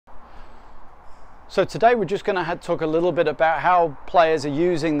So today we're just going to talk a little bit about how players are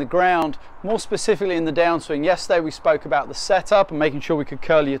using the ground, more specifically in the downswing. Yesterday we spoke about the setup and making sure we could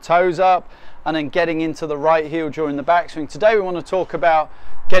curl your toes up and then getting into the right heel during the backswing. Today we want to talk about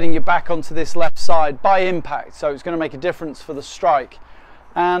getting your back onto this left side by impact, so it's going to make a difference for the strike.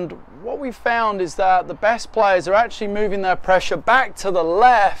 And what we found is that the best players are actually moving their pressure back to the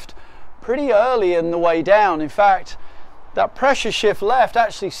left pretty early in the way down. In fact, that pressure shift left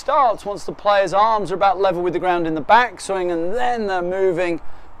actually starts once the player's arms are about level with the ground in the backswing, and then they're moving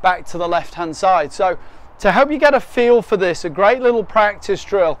back to the left hand side. So to help you get a feel for this, a great little practice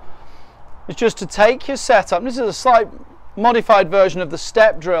drill is just to take your setup. This is a slight modified version of the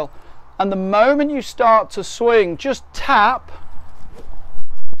step drill, and the moment you start to swing, just tap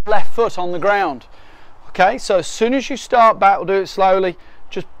left foot on the ground. Okay, so as soon as you start back, we'll do it slowly,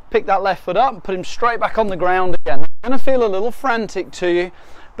 just pick that left foot up and put him straight back on the ground again. It's going to feel a little frantic to you,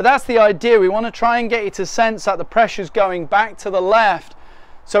 but that's the idea. We want to try and get you to sense that the pressure's going back to the left,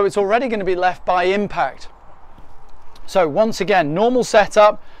 so it's already going to be left by impact. So once again, normal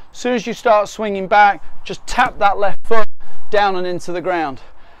setup. As soon as you start swinging back, just tap that left foot down and into the ground.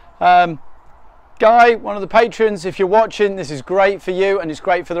 Guy, one of the patrons, if you're watching, this is great for you and it's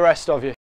great for the rest of you.